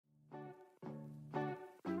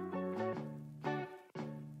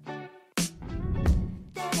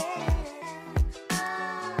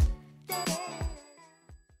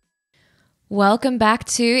Welcome back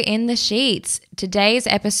to In the Sheets. Today's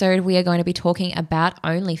episode, we are going to be talking about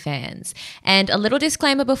OnlyFans. And a little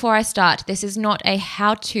disclaimer before I start, this is not a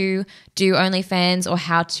how to do OnlyFans or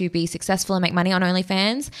how to be successful and make money on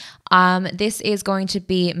OnlyFans. This is going to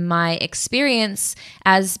be my experience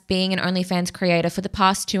as being an OnlyFans creator for the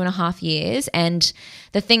past 2.5 years and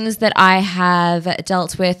the things that I have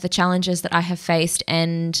dealt with, the challenges that I have faced,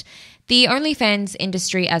 and the OnlyFans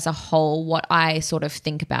industry as a whole, what I sort of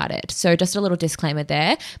think about it. So just a little disclaimer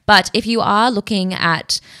there. But if you are looking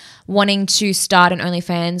at wanting to start an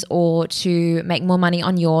OnlyFans or to make more money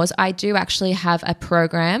on yours, I do actually have a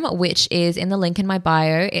program which is in the link in my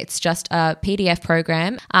bio. It's just a PDF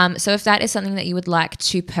program. So if that is something that you would like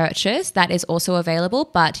to purchase, that is also available.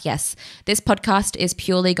 But yes, this podcast is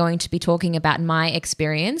purely going to be talking about my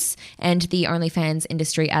experience and the OnlyFans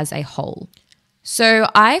industry as a whole. So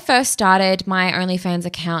I first started my OnlyFans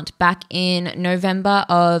account back in November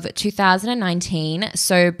of 2019,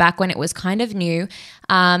 so back when it was kind of new.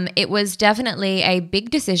 It was definitely a big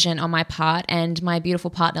decision on my part, and my beautiful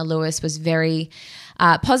partner Lewis was very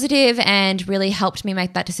positive and really helped me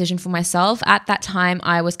make that decision for myself. At that time,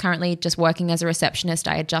 I was currently just working as a receptionist.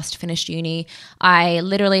 I had just finished uni. I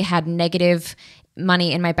literally had negative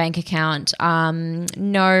money in my bank account,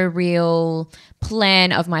 no real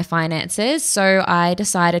plan of my finances. So I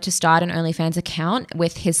decided to start an OnlyFans account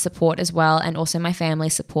with his support as well, and also my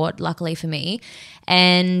family's support, luckily for me.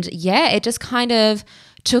 And yeah, it just kind of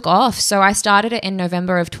took off. So I started it in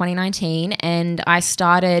November of 2019, and I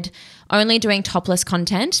started only doing topless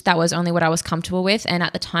content. That was only what I was comfortable with. And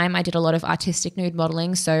at the time, I did a lot of artistic nude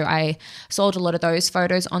modeling. So I sold a lot of those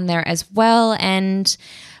photos on there as well. And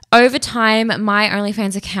over time, my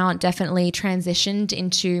OnlyFans account definitely transitioned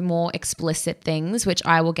into more explicit things, which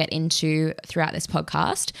I will get into throughout this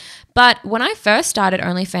podcast. But when I first started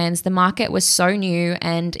OnlyFans, the market was so new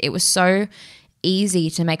and it was so easy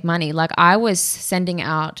to make money. Like, I was sending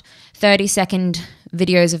out 30-second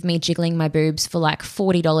videos of me jiggling my boobs for like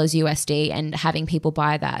 $40 USD and having people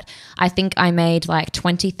buy that. I think I made like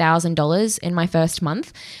 $20,000 in my first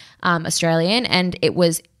month. Australian, and it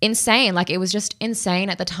was insane. Like, it was just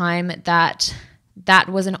insane at the time that that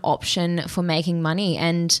was an option for making money.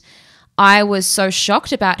 And I was so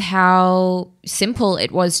shocked about how simple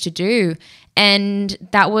it was to do. And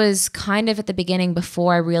that was kind of at the beginning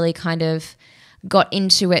before I really kind of got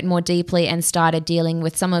into it more deeply and started dealing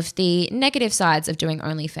with some of the negative sides of doing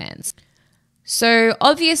OnlyFans. So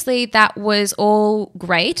obviously that was all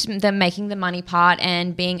great, the making the money part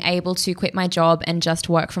and being able to quit my job and just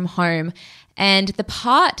work from home. And the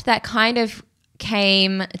part that kind of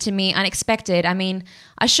came to me unexpected, I mean,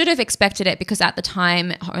 I should have expected it because at the time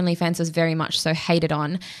OnlyFans was very much so hated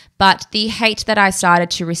on, but the hate that I started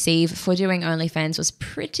to receive for doing OnlyFans was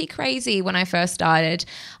pretty crazy when I first started.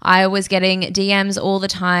 I was getting DMs all the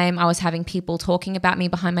time. I was having people talking about me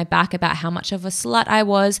behind my back about how much of a slut I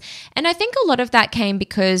was. And I think a lot of that came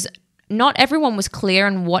because not everyone was clear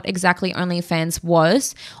on what exactly OnlyFans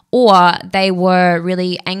was, or they were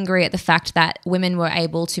really angry at the fact that women were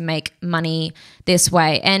able to make money this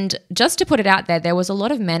way. And just to put it out there was a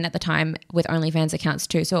lot of men at the time with OnlyFans accounts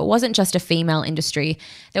too. So it wasn't just a female industry.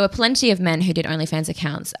 There were plenty of men who did OnlyFans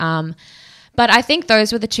accounts. But I think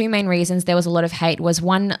those were the two main reasons there was a lot of hate. Was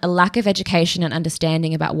one, a lack of education and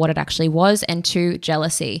understanding about what it actually was, and two,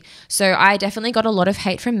 jealousy. So I definitely got a lot of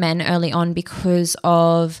hate from men early on because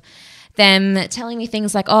of them telling me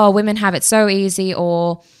things like, oh, women have it so easy,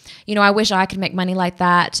 or, you know, I wish I could make money like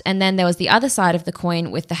that. And then there was the other side of the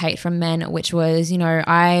coin with the hate from men, which was, you know,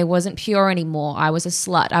 I wasn't pure anymore. I was a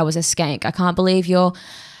slut. I was a skank. I can't believe you're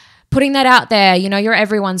putting that out there. You know, you're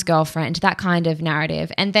everyone's girlfriend, that kind of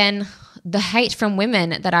narrative. And then the hate from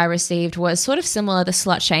women that I received was sort of similar to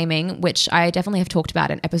slut shaming, which I definitely have talked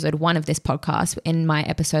about in episode 1 of this podcast, in my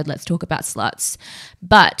episode, Let's Talk About Sluts.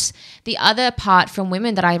 But the other part from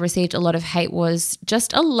women that I received a lot of hate was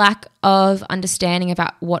just a lack of understanding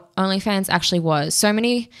about what OnlyFans actually was. So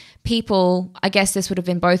many people, I guess this would have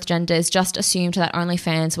been both genders, just assumed that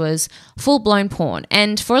OnlyFans was full-blown porn.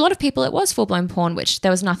 And for a lot of people, it was full-blown porn, which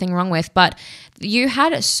there was nothing wrong with. But you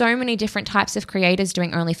had so many different types of creators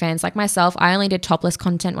doing OnlyFans. Like myself, I only did topless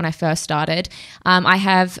content when I first started. I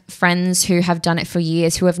have friends who have done it for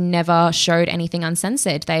years who have never showed anything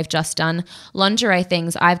uncensored. They've just done lingerie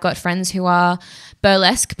things. I've got friends who are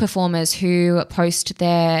burlesque performers who post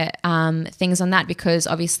their things on that, because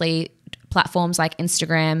obviously platforms like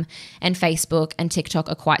Instagram and Facebook and TikTok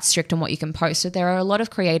are quite strict on what you can post. So there are a lot of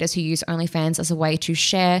creators who use OnlyFans as a way to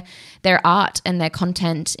share their art and their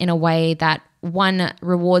content in a way that, one,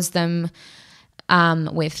 rewards them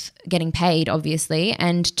with getting paid, obviously,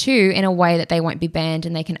 and 2, in a way that they won't be banned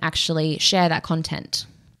and they can actually share that content.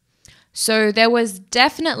 So there was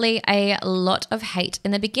definitely a lot of hate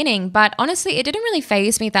in the beginning, but honestly, it didn't really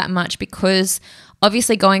faze me that much because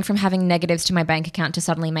obviously going from having negatives to my bank account to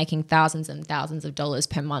suddenly making thousands and thousands of dollars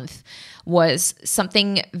per month was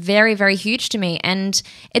something very, very huge to me. And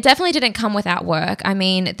it definitely didn't come without work. I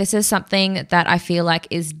mean, this is something that I feel like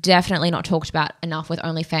is definitely not talked about enough with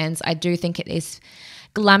OnlyFans. I do think it is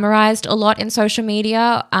glamorized a lot in social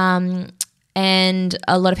media. And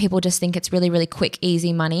a lot of people just think it's really, really quick,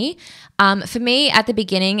 easy money. For me, at the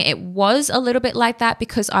beginning, it was a little bit like that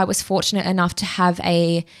because I was fortunate enough to have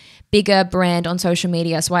a bigger brand on social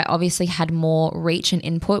media. So I obviously had more reach and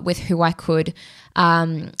input with who I could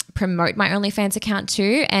promote my OnlyFans account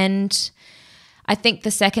to. And I think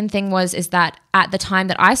the second thing is that at the time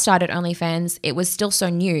that I started OnlyFans, it was still so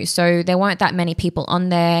new. So there weren't that many people on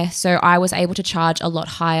there. So I was able to charge a lot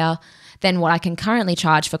higher than what I can currently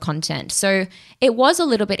charge for content. So it was a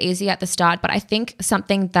little bit easy at the start, but I think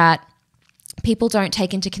something that people don't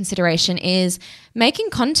take into consideration is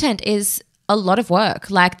making content is a lot of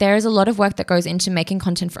work. Like there is a lot of work that goes into making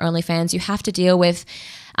content for OnlyFans. You have to deal with,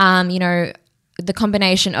 the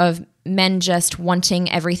combination of men just wanting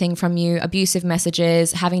everything from you, abusive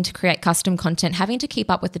messages, having to create custom content, having to keep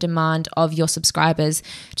up with the demand of your subscribers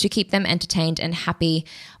to keep them entertained and happy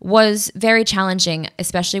was very challenging,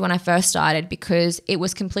 especially when I first started because it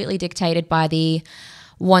was completely dictated by the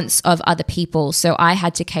wants of other people. So I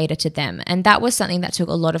had to cater to them. And that was something that took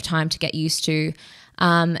a lot of time to get used to,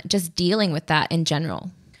 just dealing with that in general.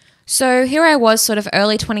 So here I was sort of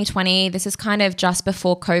early 2020. This is kind of just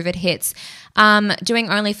before COVID hits. Doing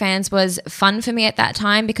OnlyFans was fun for me at that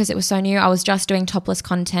time because it was so new. I was just doing topless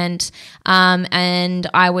content and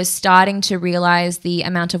I was starting to realize the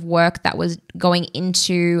amount of work that was going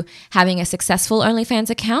into having a successful OnlyFans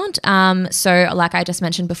account. So like I just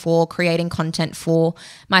mentioned before, creating content for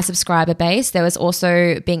my subscriber base. There was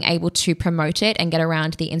also being able to promote it and get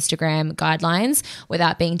around the Instagram guidelines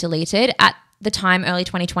without being deleted. At the time, early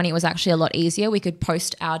 2020, it was actually a lot easier. We could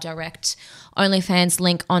post our direct OnlyFans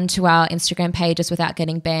link onto our Instagram pages without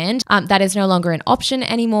getting banned. That is no longer an option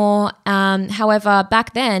anymore. However,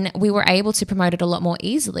 back then we were able to promote it a lot more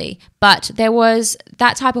easily, but there was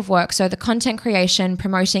that type of work. So the content creation,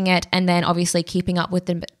 promoting it, and then obviously keeping up with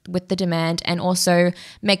the demand and also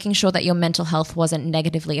making sure that your mental health wasn't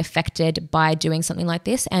negatively affected by doing something like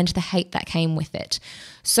this and the hate that came with it.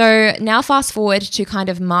 So now fast forward to kind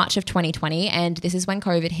of March of 2020, and this is when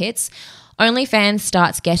COVID hits. OnlyFans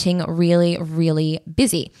starts getting really, really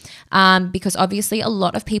busy because obviously a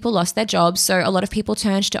lot of people lost their jobs. So a lot of people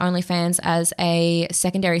turned to OnlyFans as a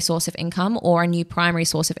secondary source of income or a new primary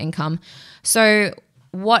source of income. So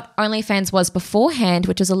what OnlyFans was beforehand,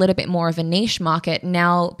 which was a little bit more of a niche market,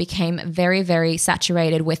 now became very, very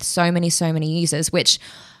saturated with so many users, which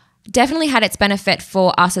definitely had its benefit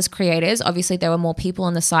for us as creators. Obviously, there were more people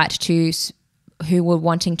on the site who were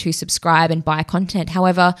wanting to subscribe and buy content.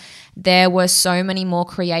 However, there were so many more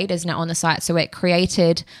creators now on the site, so it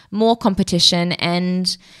created more competition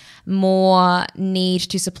and more need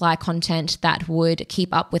to supply content that would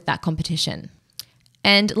keep up with that competition.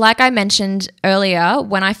 And like I mentioned earlier,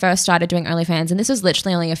 when I first started doing OnlyFans, and this was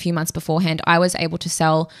literally only a few months beforehand, I was able to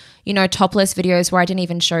sell, topless videos where I didn't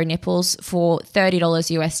even show nipples for $30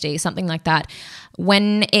 USD, something like that.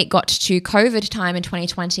 When it got to COVID time in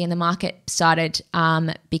 2020 and the market started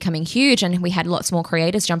becoming huge and we had lots more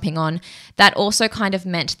creators jumping on, that also kind of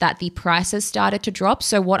meant that the prices started to drop.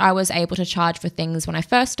 So what I was able to charge for things when I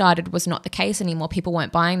first started was not the case anymore. People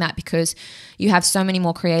weren't buying that because you have so many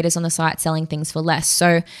more creators on the site selling things for less.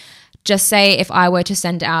 So just say if I were to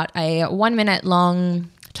send out a 1 minute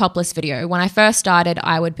long topless video, when I first started,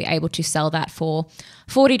 I would be able to sell that for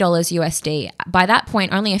 $40 USD. By that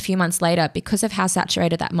point, only a few months later, because of how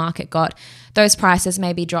saturated that market got, those prices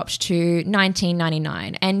maybe dropped to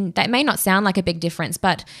 $19.99. And that may not sound like a big difference,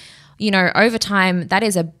 but over time, that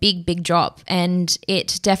is a big, big drop. And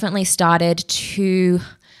it definitely started to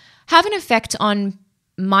have an effect on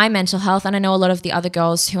my mental health. And I know a lot of the other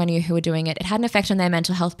girls who I knew who were doing it, it had an effect on their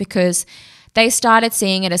mental health because they started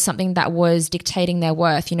seeing it as something that was dictating their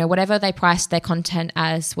worth. Whatever they priced their content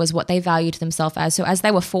as was what they valued themselves as. So as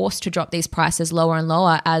they were forced to drop these prices lower and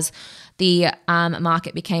lower as the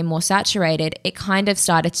market became more saturated, it kind of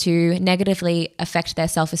started to negatively affect their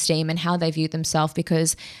self-esteem and how they viewed themselves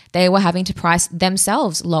because they were having to price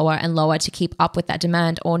themselves lower and lower to keep up with that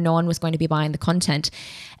demand, or no one was going to be buying the content.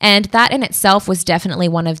 And that in itself was definitely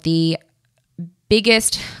one of the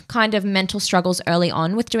biggest kind of mental struggles early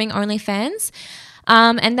on with doing OnlyFans.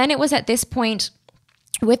 And then it was at this point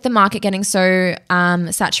with the market getting so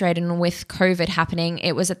saturated and with COVID happening,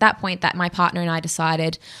 it was at that point that my partner and I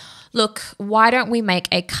decided, look, why don't we make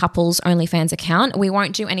a couples OnlyFans account? We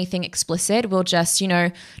won't do anything explicit. We'll just,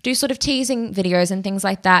 do sort of teasing videos and things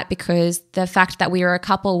like that, because the fact that we are a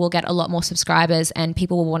couple will get a lot more subscribers and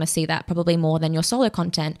people will want to see that probably more than your solo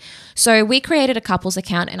content. So we created a couples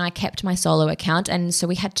account and I kept my solo account. And so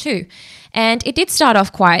we had two. And it did start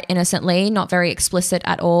off quite innocently, not very explicit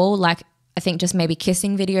at all. Like, I think just maybe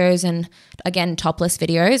kissing videos and, again, topless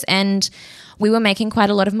videos. And we were making quite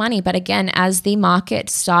a lot of money. But again, as the market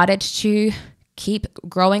started to keep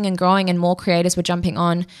growing and more creators were jumping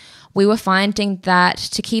on, we were finding that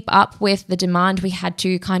to keep up with the demand, we had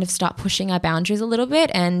to kind of start pushing our boundaries a little bit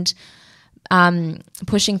and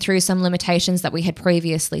pushing through some limitations that we had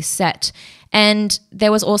previously set. And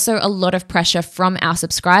there was also a lot of pressure from our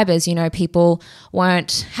subscribers. People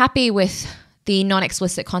weren't happy with the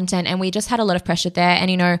non-explicit content, and we just had a lot of pressure there.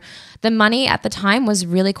 And the money at the time was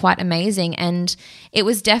really quite amazing, and it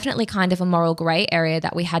was definitely kind of a moral gray area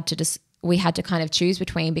that we had to kind of choose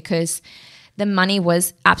between, because the money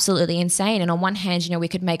was absolutely insane. And on one hand, we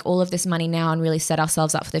could make all of this money now and really set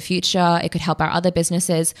ourselves up for the future. It could help our other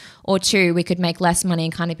businesses. Or two, we could make less money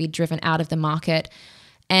and kind of be driven out of the market.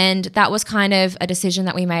 And that was kind of a decision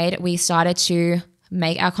that we made. We started to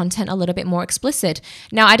make our content a little bit more explicit.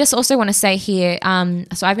 Now, I just also want to say here,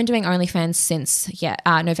 so I've been doing OnlyFans since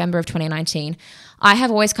November of 2019. I have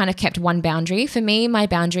always kind of kept one boundary. For me, my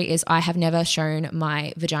boundary is I have never shown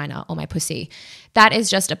my vagina or my pussy. That is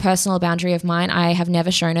just a personal boundary of mine. I have never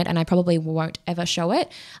shown it and I probably won't ever show it.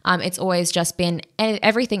 It's always just been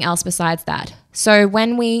everything else besides that. So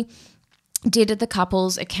when we did the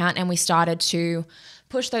couples account and we started to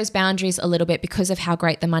push those boundaries a little bit because of how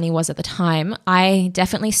great the money was at the time, I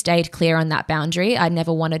definitely stayed clear on that boundary. I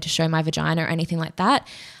never wanted to show my vagina or anything like that.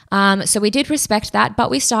 So we did respect that, but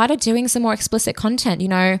we started doing some more explicit content,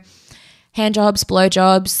 hand jobs, blow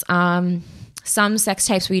jobs, some sex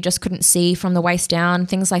tapes where you just couldn't see from the waist down,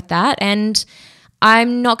 things like that. And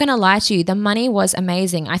I'm not going to lie to you, the money was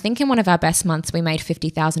amazing. I think in one of our best months, we made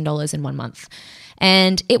 $50,000 in 1 month.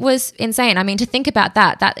 And it was insane. I mean, to think about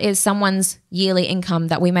that, that is someone's yearly income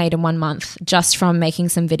that we made in 1 month just from making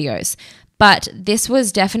some videos. But this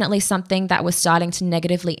was definitely something that was starting to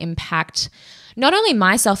negatively impact not only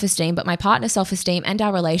my self-esteem, but my partner's self-esteem and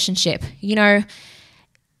our relationship.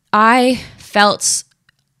 I felt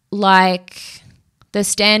like the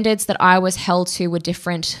standards that I was held to were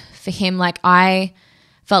different for him. Like, I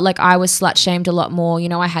felt like I was slut shamed a lot more.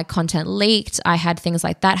 I had content leaked. I had things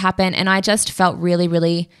like that happen. And I just felt really,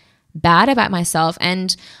 really bad about myself.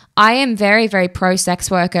 And I am very, very pro sex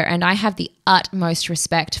worker. And I have the utmost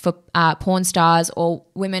respect for porn stars or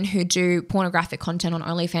women who do pornographic content on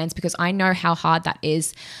OnlyFans, because I know how hard that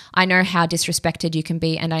is. I know how disrespected you can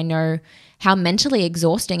be. And I know how mentally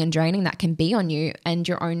exhausting and draining that can be on you and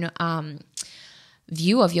your own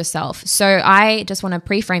view of yourself. So I just want to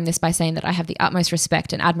pre-frame this by saying that I have the utmost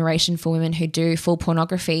respect and admiration for women who do full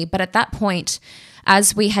pornography. But at that point,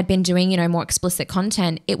 as we had been doing, more explicit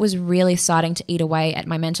content, it was really starting to eat away at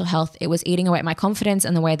my mental health. It was eating away at my confidence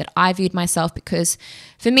and the way that I viewed myself, because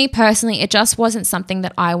for me personally, it just wasn't something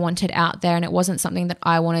that I wanted out there, and it wasn't something that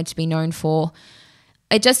I wanted to be known for.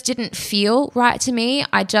 It just didn't feel right to me.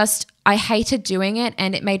 I hated doing it,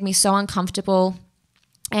 and it made me so uncomfortable.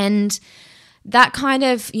 And that kind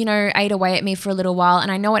of, ate away at me for a little while,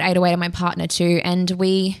 and I know it ate away at my partner too. And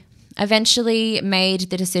we eventually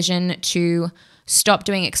made the decision to stop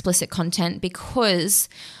doing explicit content, because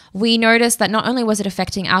we noticed that not only was it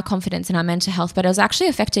affecting our confidence and our mental health, but it was actually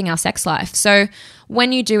affecting our sex life. So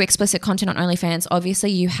when you do explicit content on OnlyFans,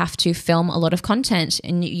 obviously you have to film a lot of content,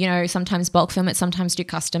 and sometimes bulk film it, sometimes do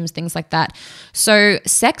customs, things like that. So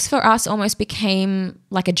sex for us almost became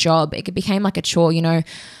like a job. It became like a chore,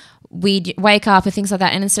 we'd wake up and things like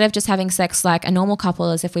that. And instead of just having sex like a normal couple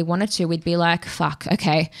as if we wanted to, we'd be like, fuck,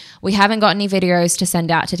 okay, we haven't got any videos to send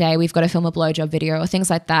out today. We've got to film a blowjob video or things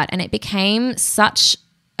like that. And it became such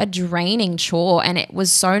a draining chore, and it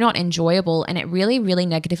was so not enjoyable, and it really, really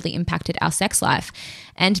negatively impacted our sex life.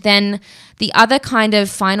 And then the other kind of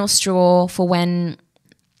final straw for when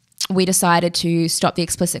we decided to stop the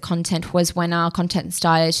explicit content was when our content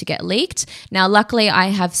started to get leaked. Now, luckily, I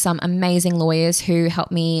have some amazing lawyers who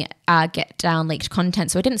helped me get down leaked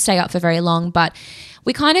content, so it didn't stay up for very long. But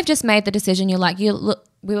we kind of just made the decision.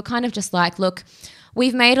 We were kind of just like, look,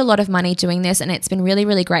 we've made a lot of money doing this, and it's been really,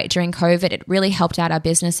 really great during COVID. It really helped out our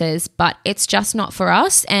businesses, but it's just not for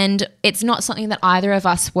us, and it's not something that either of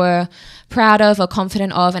us were proud of or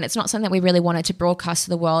confident of, and it's not something that we really wanted to broadcast to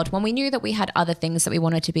the world when we knew that we had other things that we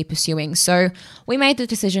wanted to be pursuing. So we made the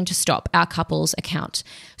decision to stop our couples account.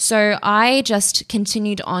 So I just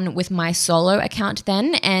continued on with my solo account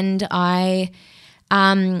then, and I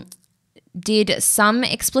did some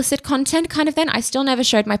explicit content kind of then. I still never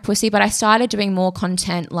showed my pussy, but I started doing more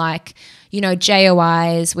content like,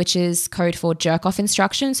 JOIs, which is code for jerk off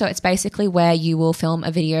instruction. So it's basically where you will film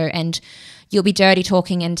a video and you'll be dirty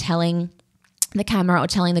talking and telling the camera or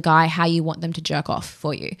telling the guy how you want them to jerk off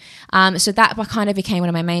for you. So that kind of became one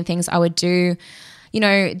of my main things. I would do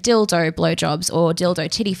dildo blowjobs or dildo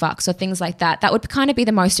titty fucks or things like that. That would kind of be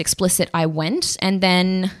the most explicit I went, and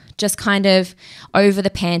then just kind of over the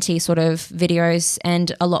panty sort of videos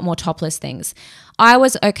and a lot more topless things. I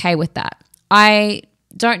was okay with that. I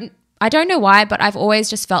don't know why, but I've always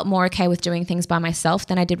just felt more okay with doing things by myself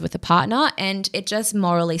than I did with a partner, and it just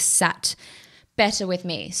morally sat better with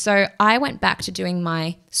me. So I went back to doing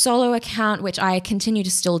my solo account, which I continue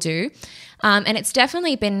to still do, and it's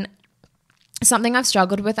definitely been something I've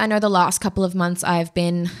struggled with. I know the last couple of months I've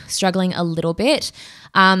been struggling a little bit.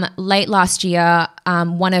 Late last year,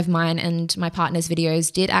 one of mine and my partner's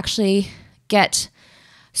videos did actually get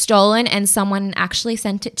stolen, and someone actually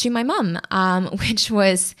sent it to my mum, which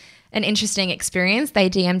was an interesting experience. They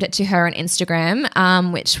DM'd it to her on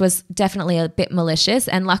Instagram, which was definitely a bit malicious.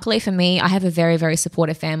 And luckily for me, I have a very, very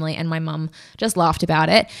supportive family, and my mum just laughed about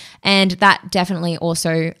it. And that definitely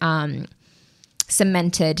also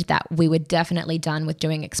cemented that we were definitely done with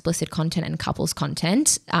doing explicit content and couples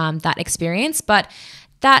content, that experience. But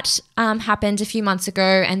that happened a few months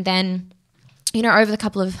ago, and then, over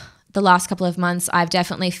the last couple of months, I've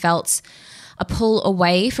definitely felt a pull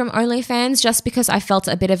away from OnlyFans just because I felt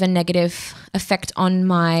a bit of a negative effect on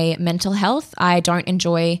my mental health. I don't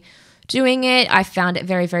enjoy doing it. I found it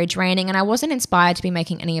very, very draining, and I wasn't inspired to be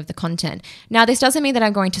making any of the content. Now, this doesn't mean that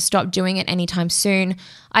I'm going to stop doing it anytime soon.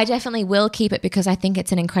 I definitely will keep it because I think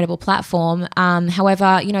it's an incredible platform.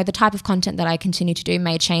 However, the type of content that I continue to do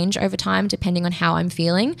may change over time depending on how I'm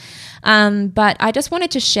feeling. But I just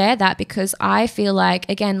wanted to share that because I feel like,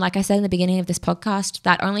 again, like I said in the beginning of this podcast,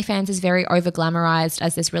 that OnlyFans is very over-glamorized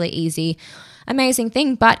as this really easy, amazing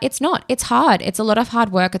thing, but it's not. It's hard. It's a lot of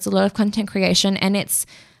hard work. It's a lot of content creation, and it's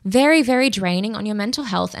very, very draining on your mental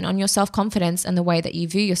health and on your self-confidence and the way that you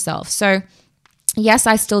view yourself. So yes,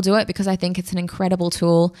 I still do it because I think it's an incredible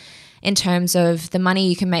tool in terms of the money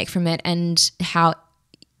you can make from it, and how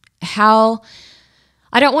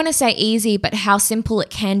I don't want to say easy, but how simple it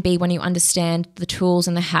can be when you understand the tools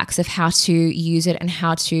and the hacks of how to use it and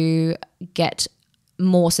how to get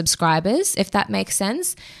more subscribers, if that makes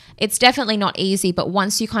sense. It's definitely not easy, but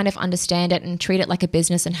once you kind of understand it and treat it like a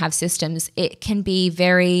business and have systems, it can be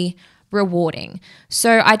very rewarding.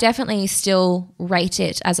 So I definitely still rate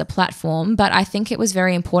it as a platform, but I think it was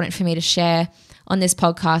very important for me to share on this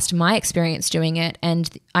podcast my experience doing it.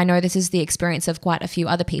 And I know this is the experience of quite a few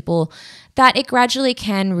other people, that it gradually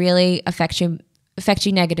can really affect you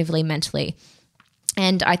negatively mentally.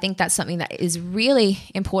 And I think that's something that is really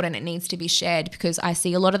important. It needs to be shared because I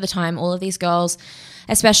see a lot of the time all of these girls,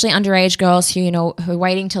 especially underage girls who are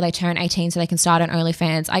waiting till they turn 18 so they can start on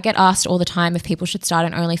OnlyFans. I get asked all the time if people should start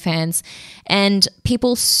on OnlyFans, and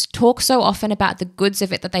people talk so often about the goods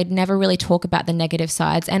of it that they'd never really talk about the negative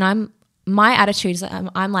sides. And my attitude is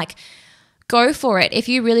I'm like, go for it. If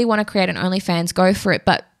you really want to create an OnlyFans, go for it.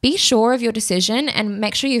 But be sure of your decision and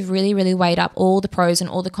make sure you've really, really weighed up all the pros and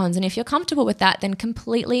all the cons. And if you're comfortable with that, then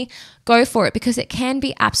completely go for it, because it can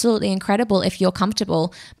be absolutely incredible if you're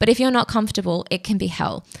comfortable. But if you're not comfortable, it can be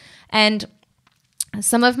hell. And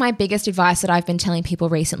some of my biggest advice that I've been telling people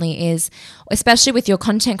recently is, especially with your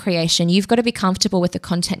content creation, you've got to be comfortable with the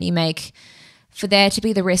content you make for there to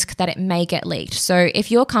be the risk that it may get leaked. So if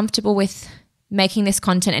you're comfortable with making this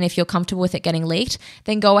content and if you're comfortable with it getting leaked,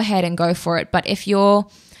 then go ahead and go for it. But if you're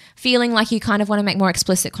feeling like you kind of want to make more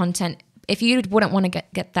explicit content, if you wouldn't want to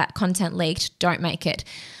get that content leaked, don't make it.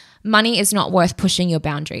 Money is not worth pushing your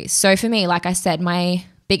boundaries. So for me, like I said, my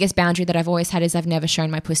biggest boundary that I've always had is I've never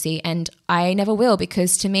shown my pussy, and I never will,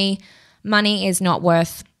 because to me, money is not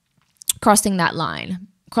worth crossing that line.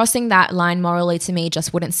 Crossing that line morally to me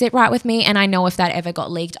just wouldn't sit right with me. And I know if that ever got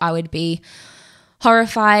leaked, I would be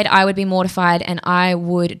horrified, I would be mortified, and I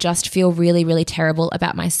would just feel really, really terrible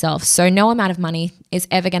about myself. So no amount of money is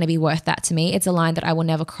ever going to be worth that to me. It's a line that I will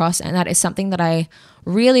never cross, and that is something that I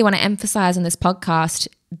really want to emphasize in this podcast.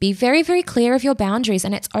 Be very, very clear of your boundaries,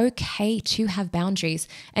 and it's okay to have boundaries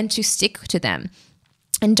and to stick to them.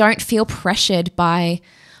 And don't feel pressured by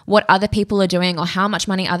what other people are doing or how much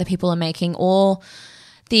money other people are making, or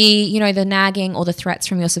the nagging or the threats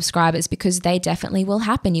from your subscribers, because they definitely will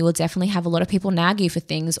happen. You will definitely have a lot of people nag you for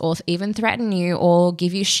things, or even threaten you, or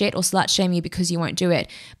give you shit or slut shame you because you won't do it.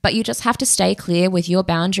 But you just have to stay clear with your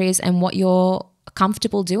boundaries and what you're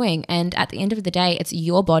comfortable doing. And at the end of the day, it's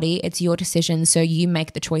your body, it's your decision, so you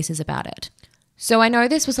make the choices about it. So I know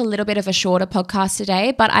this was a little bit of a shorter podcast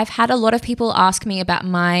today, but I've had a lot of people ask me about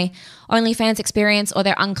my OnlyFans experience, or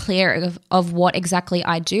they're unclear of what exactly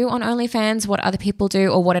I do on OnlyFans, what other people do,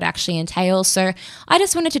 or what it actually entails. So I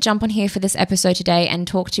just wanted to jump on here for this episode today and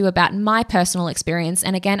talk to you about my personal experience.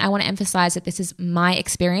 And again, I want to emphasize that this is my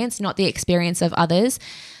experience, not the experience of others.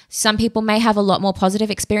 Some people may have a lot more positive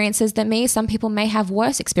experiences than me. Some people may have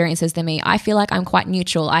worse experiences than me. I feel like I'm quite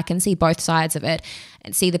neutral. I can see both sides of it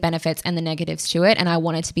and see the benefits and the negatives to it. And I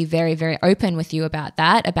wanted to be very, very open with you about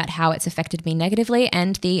that, about how it's affected me negatively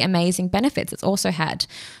and the amazing benefits it's also had.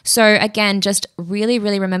 So again, just really,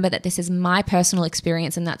 really remember that this is my personal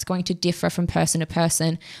experience, and that's going to differ from person to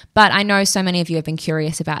person. But I know so many of you have been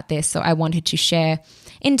curious about this, so I wanted to share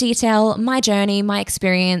in detail my journey, my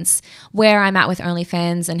experience, where I'm at with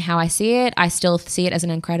OnlyFans and how I see it. I still see it as an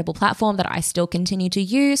incredible platform that I still continue to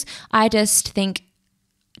use. I just think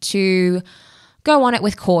to go on it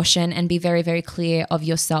with caution and be very, very clear of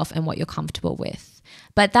yourself and what you're comfortable with.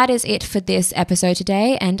 But that is it for this episode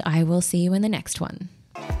today, and I will see you in the next one.